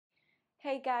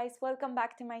Hey guys, welcome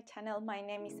back to my channel. My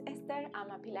name is Esther.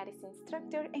 I'm a Pilates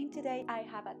instructor and today I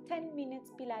have a 10 minutes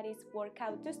Pilates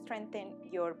workout to strengthen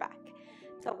your back.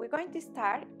 So we're going to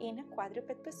start in a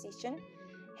quadruped position,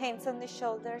 hands on the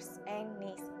shoulders and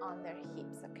knees on their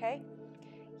hips, okay?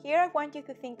 Here I want you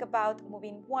to think about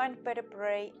moving one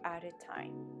vertebrae at a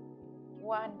time.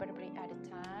 One vertebrae at a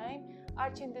time,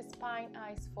 arching the spine,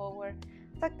 eyes forward,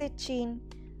 tuck the chin,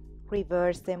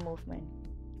 reverse the movement.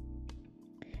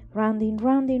 Rounding,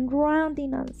 rounding,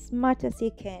 rounding as much as you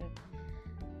can.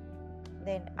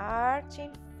 Then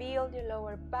arching, feel your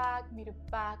lower back, middle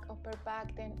back, upper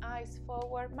back, then eyes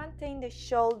forward. Maintain the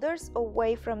shoulders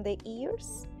away from the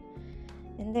ears.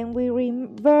 And then we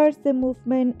reverse the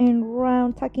movement and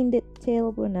round, tucking the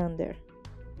tailbone under.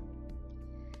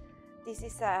 This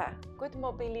is a good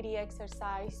mobility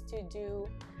exercise to do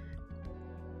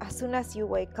as soon as you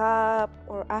wake up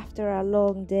or after a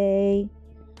long day,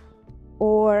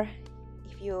 or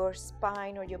if your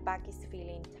spine or your back is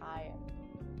feeling tired.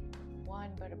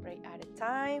 One vertebrae at a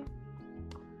time,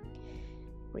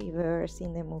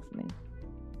 reversing the movement.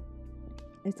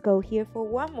 Let's go here for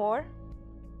one more.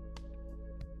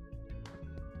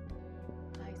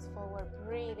 Eyes forward,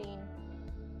 breathing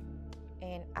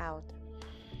and out.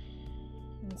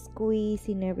 And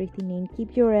squeezing everything in.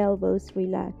 Keep your elbows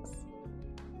relaxed.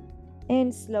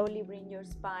 And slowly bring your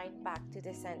spine back to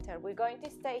the center. We're going to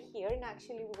stay here, and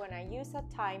actually we're going to use a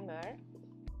timer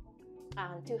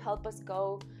to help us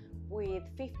go with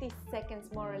 50 seconds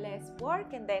more or less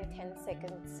work and then 10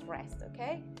 seconds rest,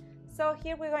 okay? So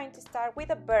here we're going to start with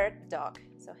a bird dog.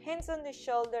 So hands on the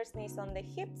shoulders, knees on the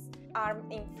hips,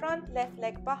 arm in front, left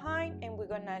leg behind, and we're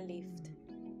going to lift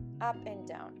up and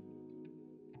down.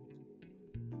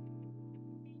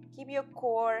 Keep your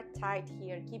core tight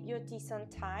here. Keep your T-zone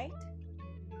tight.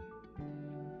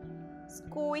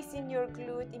 Squeezing your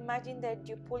glute. Imagine that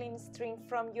you're pulling string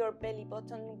from your belly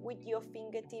button with your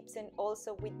fingertips and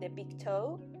also with the big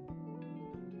toe.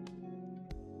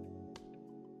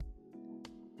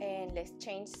 And let's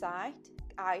change side.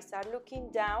 Eyes are looking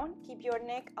down. Keep your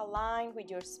neck aligned with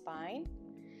your spine.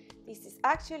 This is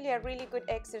actually a really good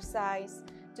exercise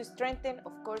to strengthen,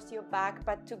 of course, your back,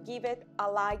 but to give it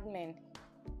alignment.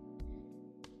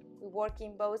 We're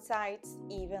working both sides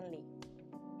evenly.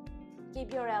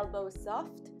 Keep your elbows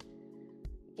soft.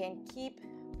 Again, keep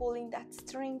pulling that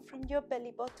string from your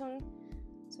belly button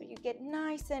so you get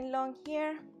nice and long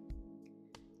here.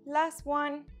 Last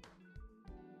one.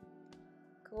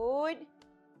 Good.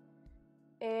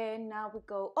 And now we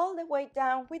go all the way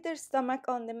down with your stomach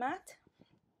on the mat.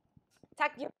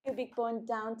 Tuck your pubic bone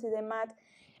down to the mat.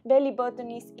 Belly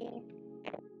button is in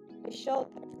the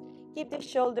shoulders. Keep the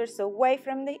shoulders away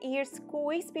from the ears.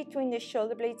 Squeeze between the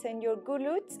shoulder blades and your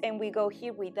glutes, and we go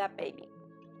here with that baby.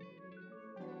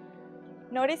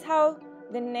 Notice how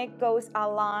the neck goes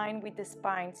aligned with the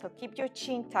spine, so keep your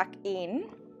chin tucked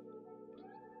in.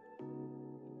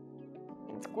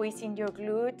 Squeezing your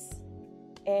glutes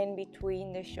and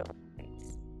between the shoulder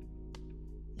blades.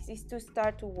 This is to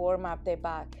start to warm up the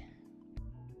back.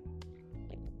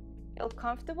 Feel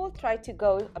comfortable, try to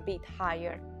go a bit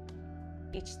higher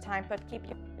each time, but keep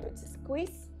your glutes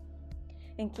squeezed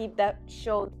and keep the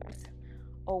shoulders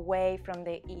away from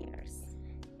the ears.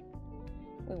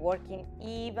 We're working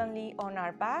evenly on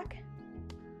our back,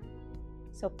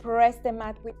 so press the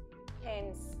mat with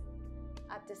hands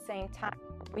at the same time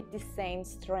with the same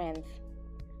strength.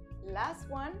 Last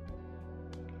one,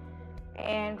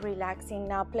 and relaxing.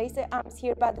 Now place the arms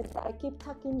here by the side. Keep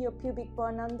tucking your pubic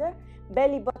bone under,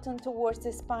 belly button towards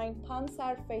the spine, palms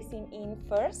are facing in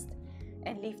first,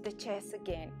 and lift the chest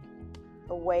again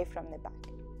away from the back,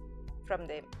 from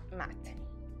the mat.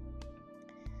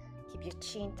 Keep your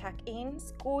chin tucked in.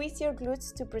 Squeeze your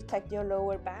glutes to protect your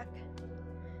lower back.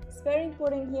 It's very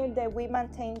important here that we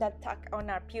maintain that tuck on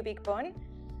our pubic bone,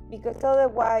 because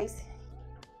otherwise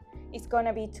it's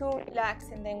gonna be too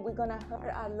relaxed and then we're gonna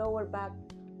hurt our lower back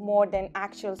more than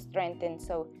actual strengthen.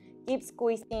 So keep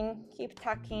squeezing, keep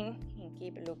tucking, and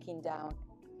keep looking down.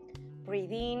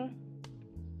 Breathe in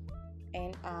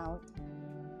and out.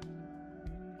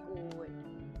 Good.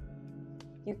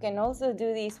 You can also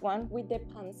do this one with the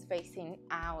palms facing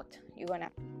out. You're gonna,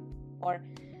 or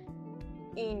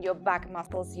in your back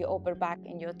muscles, your upper back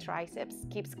and your triceps.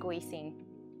 Keep squeezing.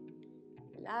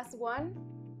 Last one.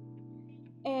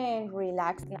 And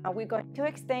relax. Now we're going to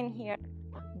extend here,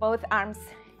 both arms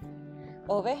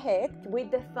overhead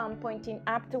with the thumb pointing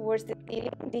up towards the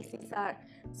ceiling. This is our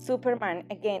Superman.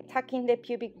 Again, tucking the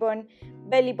pubic bone,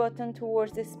 belly button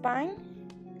towards the spine.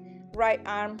 Right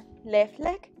arm, left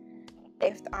leg,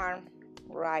 left arm,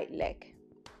 right leg.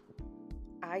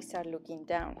 Eyes are looking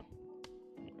down.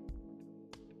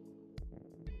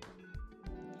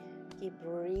 Keep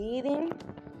breathing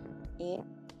in,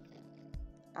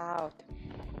 out.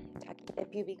 Tucking the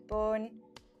pubic bone,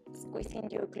 squeezing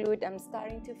your glute. I'm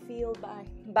starting to feel my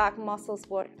back muscles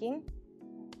working.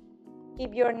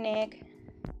 Keep your neck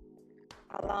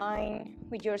aligned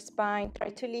with your spine. Try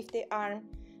to lift the arm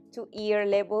to ear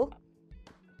level.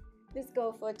 Let's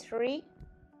go for 3,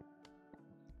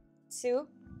 2,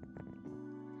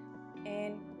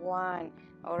 and 1.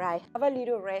 All right, have a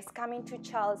little rest. Come into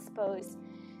child's pose.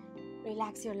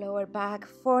 Relax your lower back,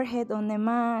 forehead on the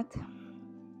mat.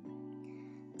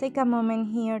 Take a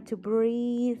moment here to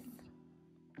breathe.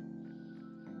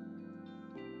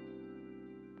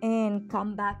 And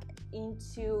come back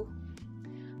into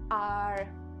our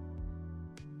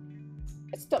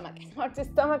stomach, or the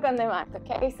stomach on the mat,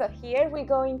 okay? So here we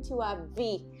go into a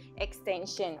V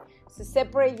extension. So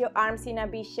separate your arms in a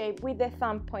V shape with the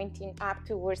thumb pointing up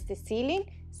towards the ceiling.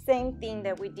 Same thing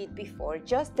that we did before,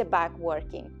 just the back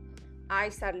working.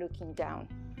 Eyes are looking down.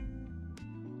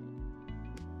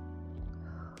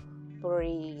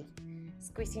 Breathe.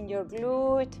 Squeezing your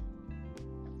glute.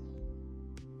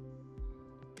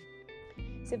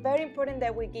 It's very important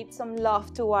that we give some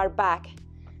love to our back,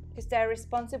 because they're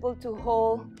responsible to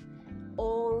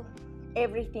hold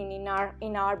everything in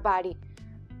our body.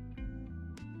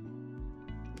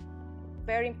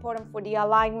 Very important for the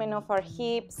alignment of our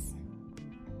hips,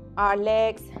 our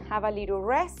legs. Have a little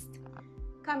rest.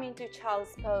 Come into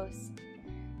child's pose.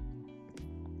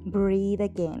 Breathe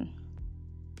again.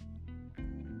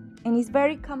 And it's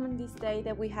very common this day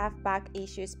that we have back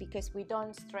issues because we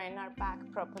don't straighten our back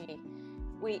properly.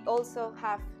 We also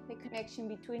have the connection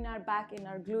between our back and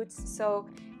our glutes. So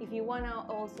if you want to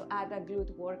also add a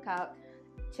glute workout,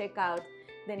 check out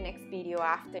the next video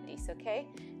after this, okay?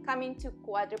 Come into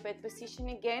quadruped position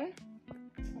again.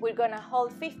 We're gonna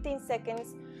hold 15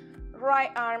 seconds.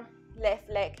 Right arm, left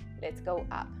leg. Let's go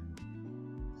up.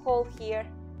 Hold here,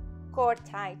 core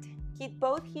tight. Keep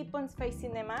both hip bones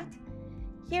facing the mat.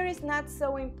 Here is not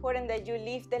so important that you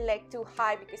lift the leg too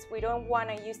high, because we don't want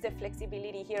to use the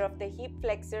flexibility here of the hip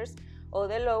flexors or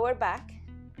the lower back.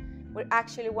 We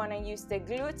actually want to use the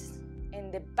glutes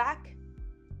and the back.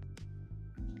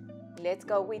 Let's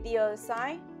go with the other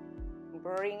side.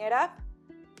 Bring it up.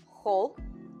 Hold.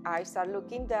 Eyes are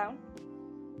looking down.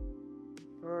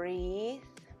 Breathe.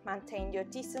 Maintain your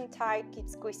T-zone tight. Keep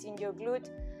squeezing your glute.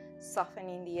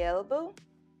 Softening the elbow.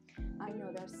 I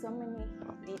know there's so many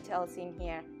details in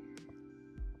here,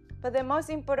 but the most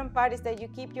important part is that you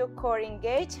keep your core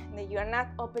engaged, that you are not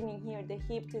opening here the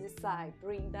hip to the side.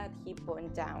 Bring that hip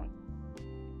bone down.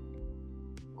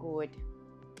 Good.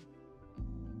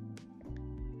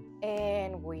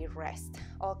 And we rest.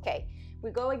 Okay,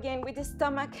 we go again with the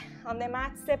stomach on the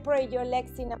mat. Separate your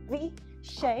legs in a V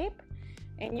shape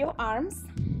and your arms.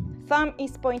 Thumb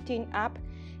is pointing up,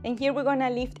 and here we're gonna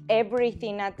lift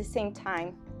everything at the same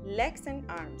time. Legs and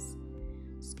arms.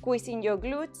 Squeezing your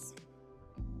glutes.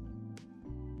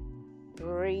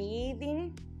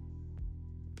 Breathing.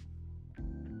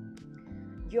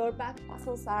 Your back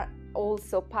muscles are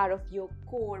also part of your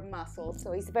core muscles,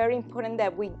 so it's very important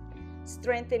that we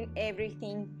strengthen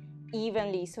everything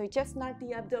evenly. So it's just not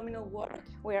the abdominal work,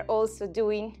 we're also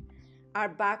doing our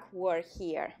back work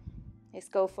here. Let's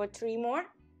go for 3 more.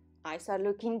 Eyes are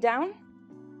looking down.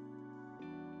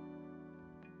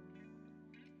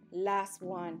 Last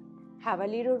one. Have a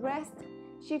little rest.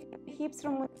 Shift the hips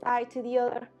from one side to the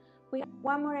other. We have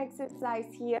one more exercise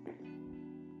here.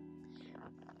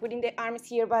 Putting the arms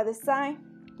here by the side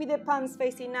with the palms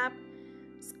facing up.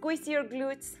 Squeeze your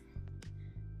glutes.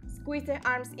 Squeeze the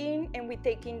arms in, and we're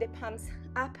taking the palms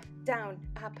up, down,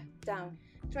 up, down.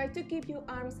 Try to keep your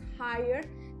arms higher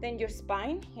than your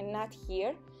spine and not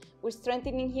here. We're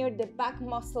strengthening here the back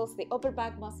muscles, the upper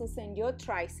back muscles, and your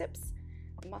triceps.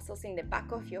 Muscles in the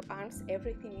back of your arms,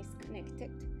 everything is connected.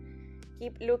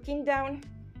 Keep looking down,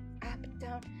 up,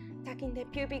 down, tucking the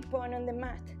pubic bone on the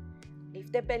mat.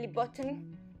 Lift the belly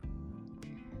button.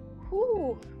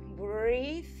 Whoo,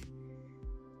 breathe.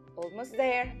 Almost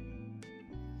there.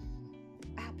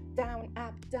 Up, down,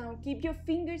 up, down. Keep your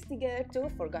fingers together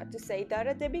too. Forgot to say that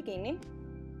at the beginning.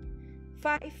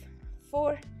 5,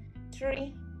 4,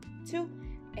 3, 2,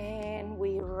 and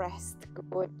we rest.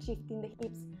 Good. Shifting the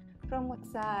hips from one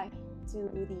side to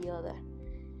the other.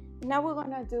 Now we're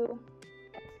gonna do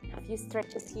a few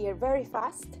stretches here very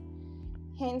fast.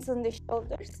 Hands on the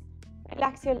shoulders.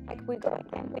 Relax your leg. We go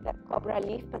again with a cobra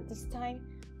lift, but this time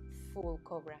full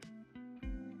cobra.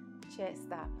 Chest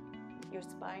up. Your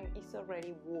spine is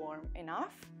already warm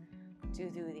enough to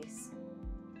do this.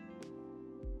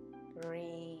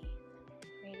 Breathe.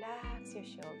 Relax your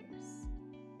shoulders.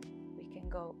 We can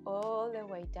go all the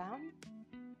way down.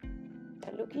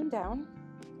 Looking down,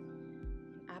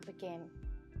 up again.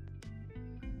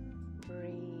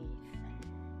 Breathe.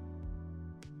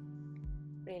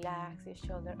 Relax your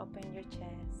shoulder, open your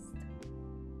chest.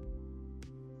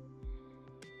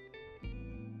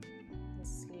 And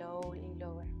slowly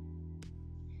lower.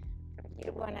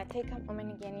 You're gonna take a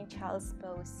moment again in child's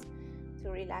pose to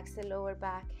relax the lower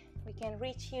back. We can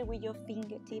reach here with your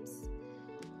fingertips.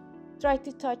 Try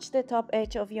to touch the top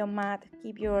edge of your mat.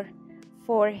 Keep your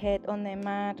forehead on the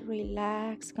mat.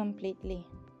 Relax completely.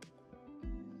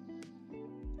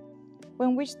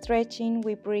 When we're stretching,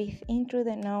 we breathe in through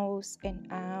the nose and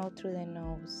out through the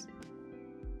nose.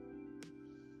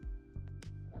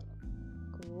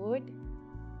 Good.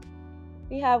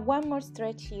 We have one more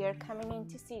stretch here, coming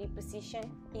into seated position.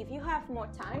 If you have more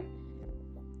time,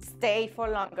 stay for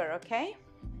longer, okay?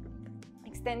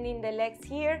 Extending the legs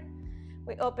here.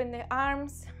 We open the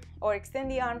arms, or extend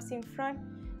the arms in front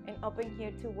and open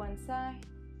here to one side.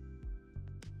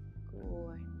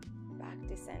 Good. Back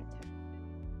to center.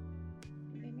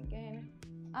 And again,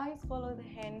 eyes follow the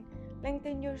hand.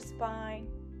 Lengthen your spine.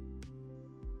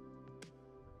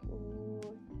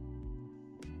 Good.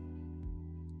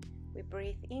 We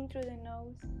breathe in through the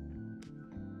nose,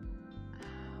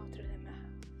 out through the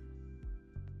mouth,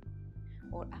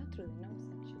 or out through the nose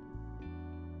actually.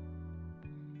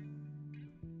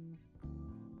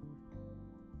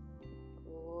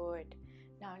 Good.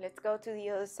 Now let's go to the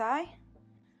other side.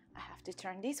 I have to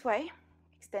turn this way,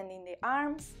 extending the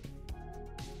arms.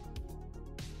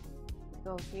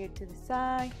 Go here to the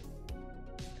side,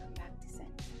 come back to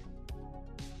center.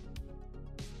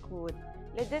 Good.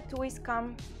 Let the twist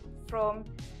come from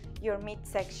your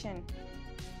midsection.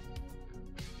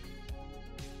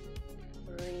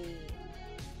 Breathe.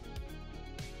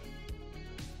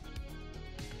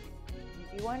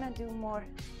 If you want to do more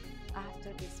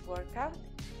after this workout,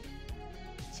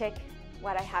 check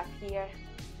what I have here: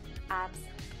 abs,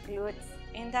 glutes,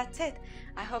 and that's it.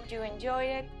 I hope you enjoyed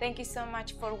it. Thank you so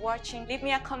much for watching. Leave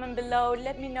me a comment below.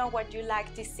 Let me know what you'd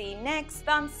like to see next.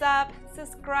 Thumbs up,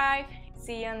 subscribe.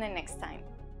 See you on the next time.